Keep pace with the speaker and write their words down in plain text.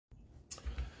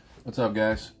What's up,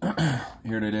 guys?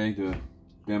 Here today to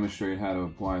demonstrate how to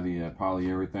apply the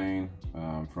polyurethane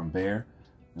from Behr,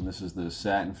 and this is the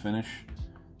satin finish.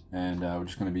 And we're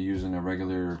just going to be using a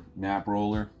regular nap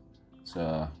roller. It's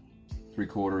a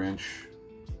 3/4 inch,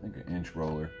 I think an inch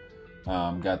roller.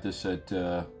 Got this at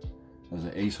was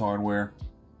it Ace Hardware,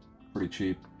 pretty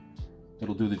cheap.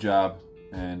 It'll do the job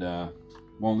and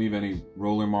won't leave any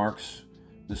roller marks.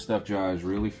 This stuff dries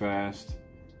really fast.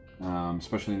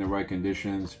 Especially in the right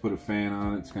conditions. Put a fan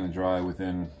on it, it's going to dry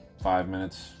within 5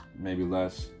 minutes, maybe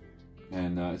less.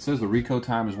 And it says the recoat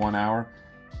time is 1 hour,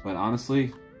 but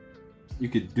honestly, you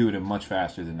could do it in much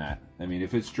faster than that. I mean,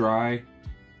 if it's dry,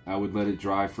 I would let it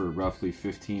dry for roughly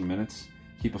 15 minutes.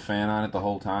 Keep a fan on it the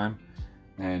whole time,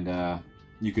 and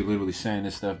you could literally sand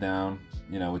this stuff down,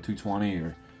 you know, with 220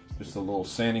 or just a little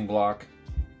sanding block,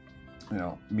 you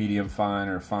know, medium fine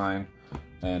or fine,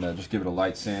 and just give it a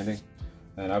light sanding.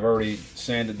 And I've already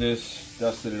sanded this,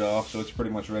 dusted it off, so it's pretty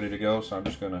much ready to go. So I'm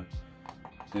just gonna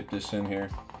dip this in here.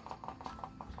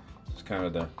 It's kind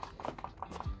of the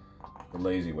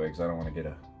lazy way, because I don't want to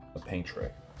get a paint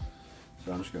tray.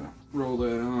 So I'm just gonna roll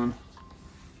that on,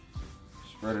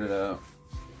 spread it out.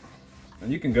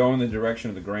 And you can go in the direction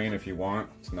of the grain if you want.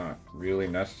 It's not really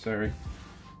necessary,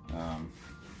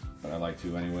 but I like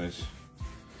to anyways.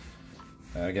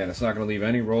 And again, it's not gonna leave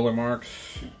any roller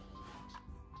marks.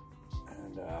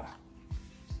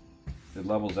 It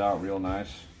levels out real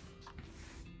nice,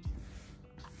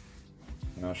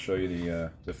 and I'll show you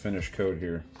the finished coat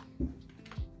here.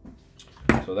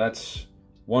 So that's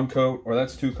one coat, or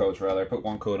that's two coats rather. I put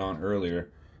one coat on earlier,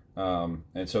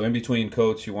 and so in between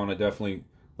coats you want to definitely,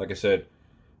 like I said,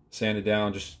 sand it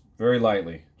down just very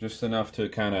lightly, just enough to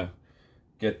kind of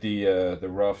get the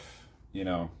rough, you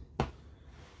know,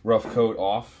 rough coat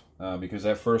off, because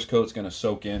that first coat's going to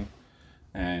soak in.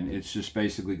 And it's just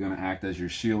basically going to act as your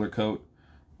sealer coat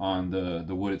on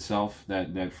the wood itself,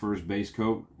 that first base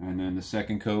coat. And then the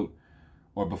second coat,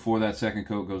 or before that second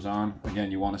coat goes on,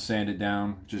 again, you want to sand it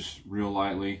down just real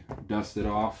lightly, dust it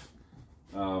off.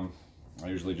 I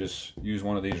usually just use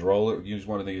one of these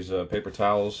paper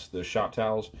towels, the shop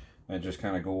towels, and just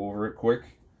kind of go over it quick.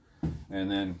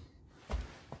 And then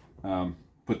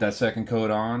put that second coat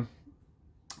on,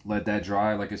 let that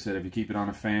dry. Like I said, if you keep it on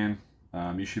a fan,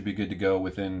 you should be good to go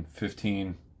within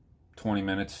 15-20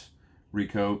 minutes.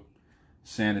 Recoat,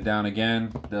 sand it down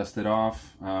again, dust it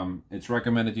off. It's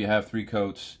recommended you have 3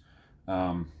 coats.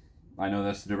 I know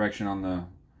that's the direction on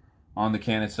the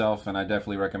can itself, and I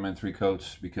definitely recommend 3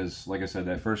 coats because, like I said,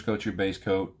 that first coat's your base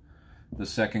coat. The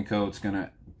second coat's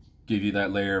gonna give you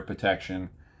that layer of protection,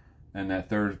 and that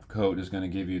third coat is gonna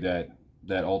give you that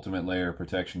ultimate layer of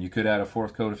protection. You could add a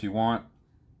 4th coat if you want.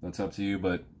 That's up to you,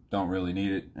 but don't really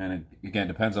need it. And it again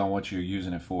depends on what you're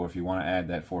using it for, if you want to add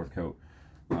that 4th coat.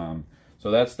 So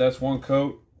that's one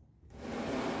coat,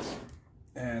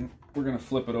 and we're gonna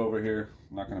flip it over here.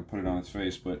 I'm not gonna put it on its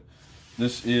face, but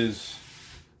this is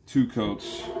 2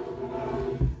 coats.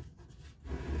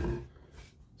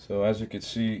 So as you can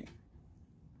see,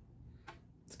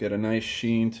 it's got a nice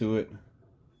sheen to it.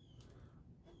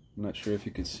 I'm not sure if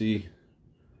you can see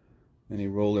any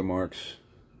roller marks,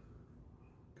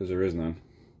 because there is none.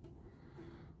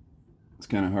 It's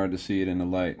kind of hard to see it in the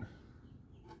light.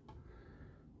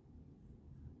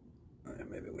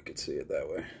 Maybe we could see it that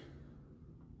way.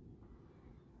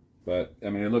 But, I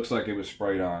mean, it looks like it was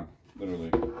sprayed on,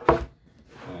 literally.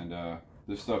 And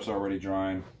this stuff's already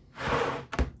drying.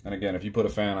 And again, if you put a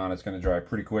fan on, it's going to dry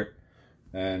pretty quick,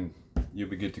 and you'll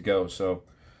be good to go. So,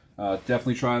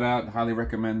 definitely try it out. Highly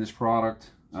recommend this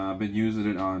product. I've been using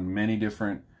it on many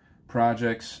different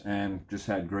projects and just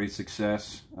had great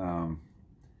success. And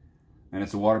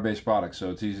it's a water-based product,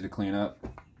 so it's easy to clean up.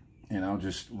 You know,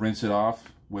 just rinse it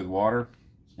off with water,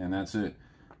 and that's it.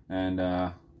 And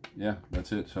yeah,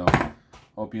 that's it. So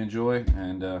hope you enjoy,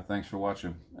 and thanks for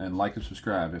watching. And like and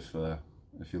subscribe if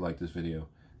you like this video.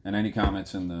 And any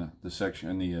comments in the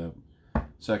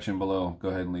section below, go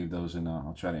ahead and leave those, and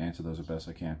I'll try to answer those as best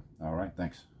I can. All right,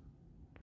 thanks.